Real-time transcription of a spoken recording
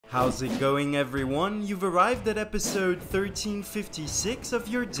How's it going, everyone? You've arrived at episode 1356 of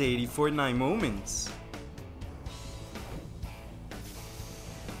your daily Fortnite moments.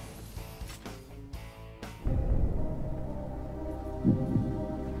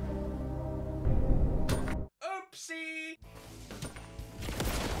 Oopsie!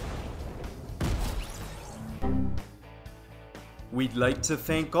 We'd like to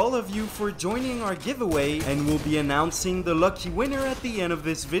thank all of you for joining our giveaway, and we'll be announcing the lucky winner at the end of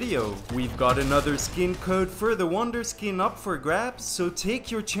this video. We've got another skin code for the Wonder Skin up for grabs, so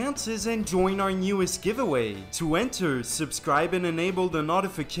take your chances and join our newest giveaway. To enter, subscribe and enable the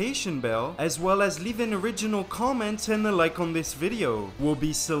notification bell, as well as leave an original comment and a like on this video. We'll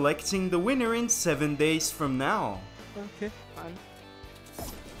be selecting the winner in 7 days from now. Okay, fine.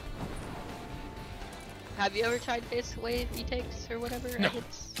 Have you ever tried this wave E-takes or whatever? No.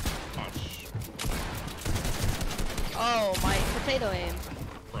 Edits? Oh, my potato aim.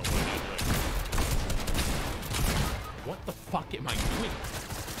 Bro, what the fuck am I doing?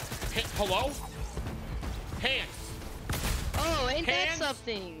 Hey, hello? Hands! Oh, ain't Hands? that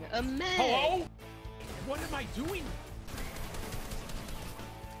something? A man. Hello? What am I doing?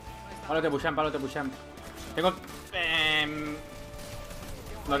 Palo te pushan. Tengo...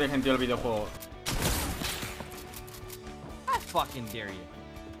 No tiene sentido el videojuego. I fucking dare you.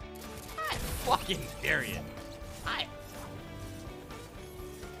 I fucking dare you. I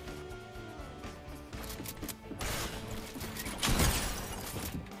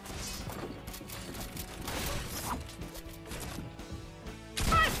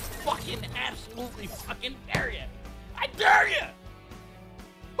fucking absolutely fucking dare you. I dare you.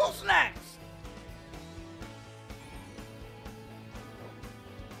 Who's next?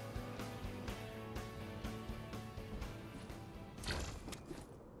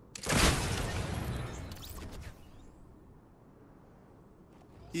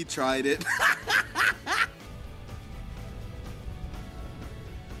 He tried it.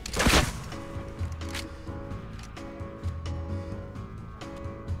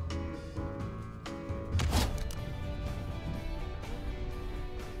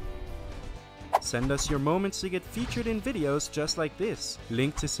 Send us your moments to get featured in videos just like this.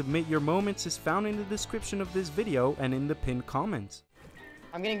 Link to submit your moments is found in the description of this video and in the pinned comments.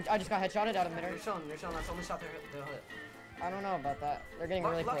 I just got headshotted out of midair. You're showing, that's only shot they'll hit. I don't know about that. They're getting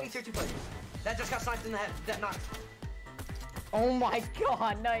really Lucky close. tier 2 players. That just got sniped in the head. That knocked. Oh my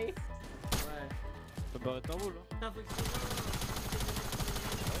god, nice.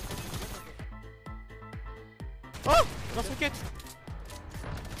 Oh! Got some kits!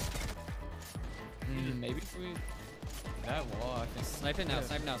 Maybe if we... That wall, I think. Snipe it now,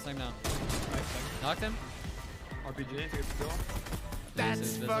 snipe now. Knocked him? RPG,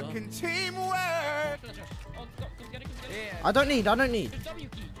 That's fucking teamwork. Oh, go get it. Yeah. I don't need. Just W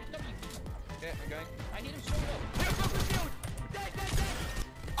key. Yeah, I'm going. I need him so low. Here, go for shield! Dead!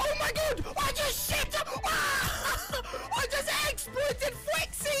 Oh my god! I just shit him! I just exploited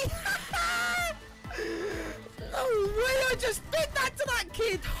Flexi! No way! I just did that to that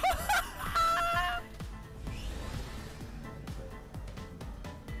kid!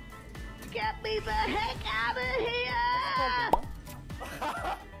 Get me the heck out of here!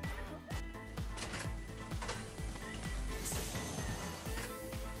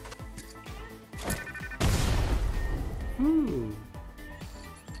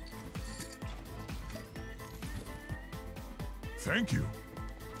 Thank you.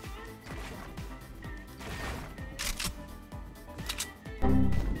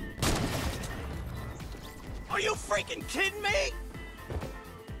 Are you freaking kidding me?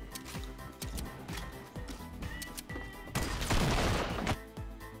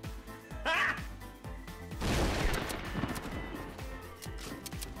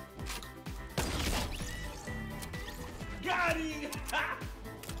 Got him!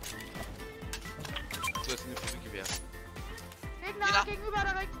 Du hast eine Fluggewehr. Gegner, gegenüber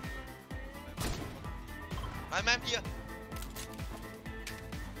direkt! Mein Bier!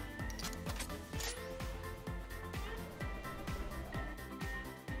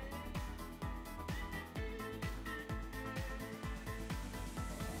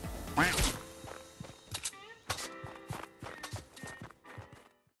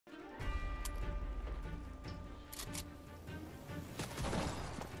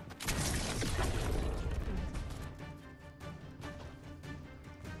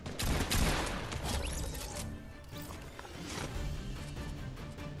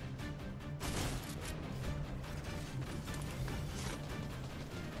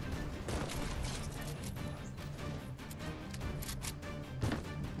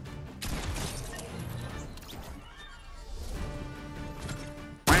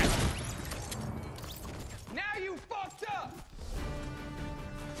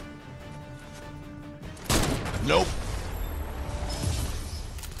 Nope.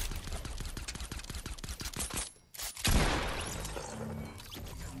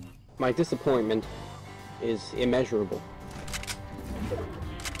 My disappointment is immeasurable.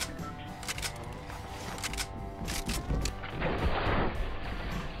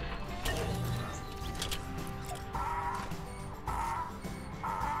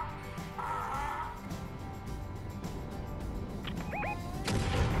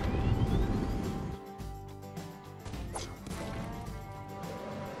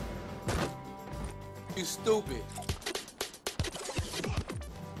 You stupid.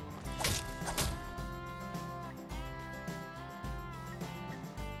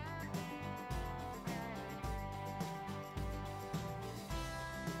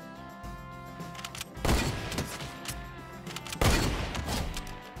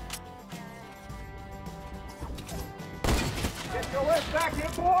 Get your ass back here,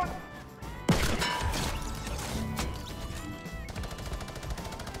 boy!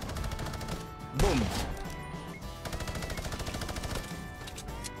 Boom.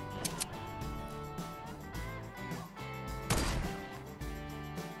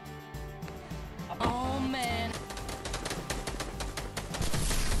 Oh man.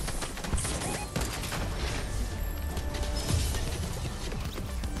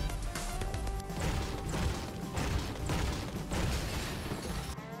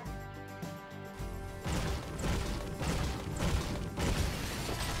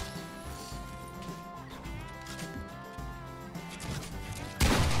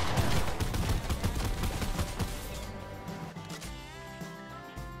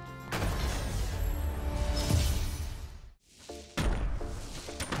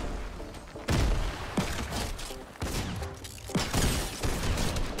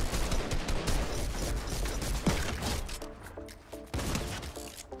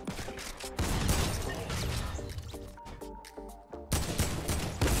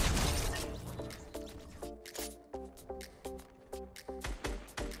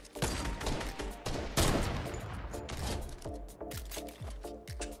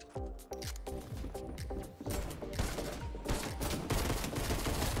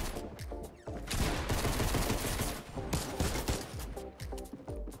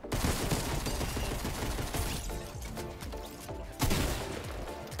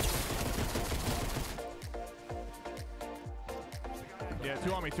 Yeah,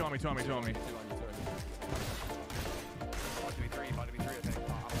 two on me, two on me, two on me, two on me. About to be three, I think.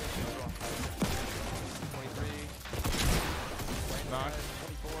 23. Knock.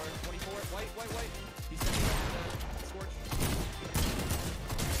 24. Wait. He's sending up the scorch.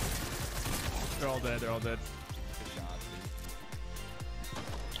 They're all dead, they're all dead. Good shot,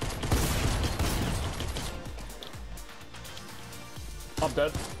 dude. I'm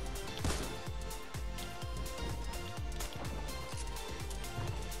dead.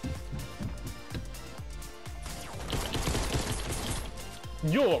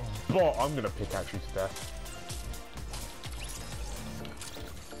 You're a bot. I'm gonna pickaxe you to death.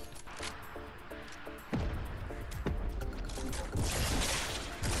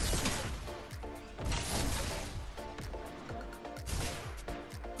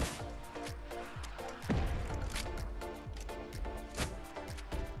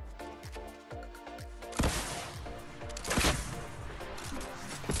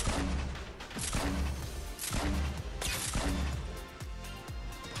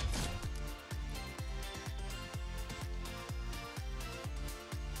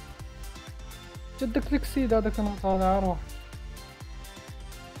 جدك فيكسيد هذا كان طالع روح.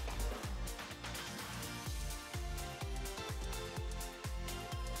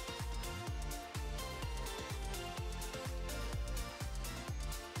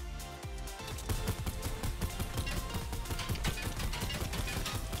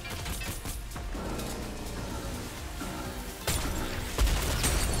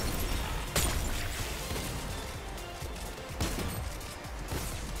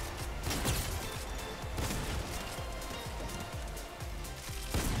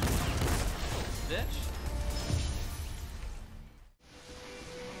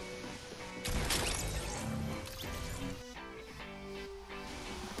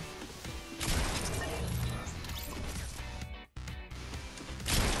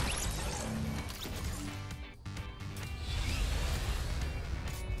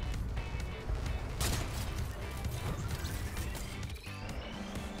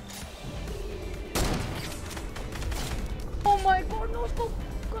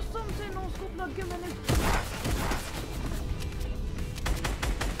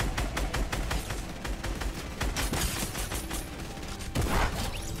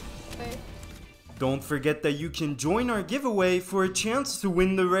 Don't forget that you can join our giveaway for a chance to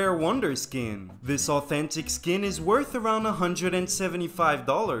win the rare Wonder Skin. This authentic skin is worth around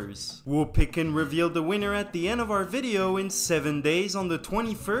 $175. We'll pick and reveal the winner at the end of our video in 7 days on the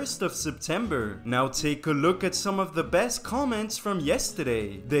 21st of September. Now take a look at some of the best comments from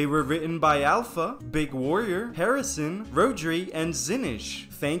yesterday. They were written by Alpha, Big Warrior, Harrison, Rodri, and Zinish.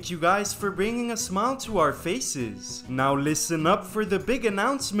 Thank you guys for bringing a smile to our faces. Now listen up for the big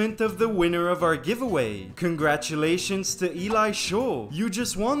announcement of the winner of our giveaway. Congratulations to Eli Shaw. You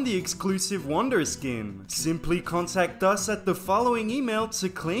just won the exclusive Wonder Skin. Simply contact us at the following email to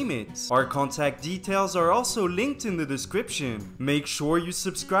claim it. Our contact details are also linked in the description. Make sure you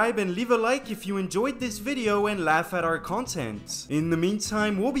subscribe and leave a like if you enjoyed this video and laugh at our content. In the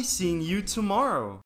meantime, we'll be seeing you tomorrow.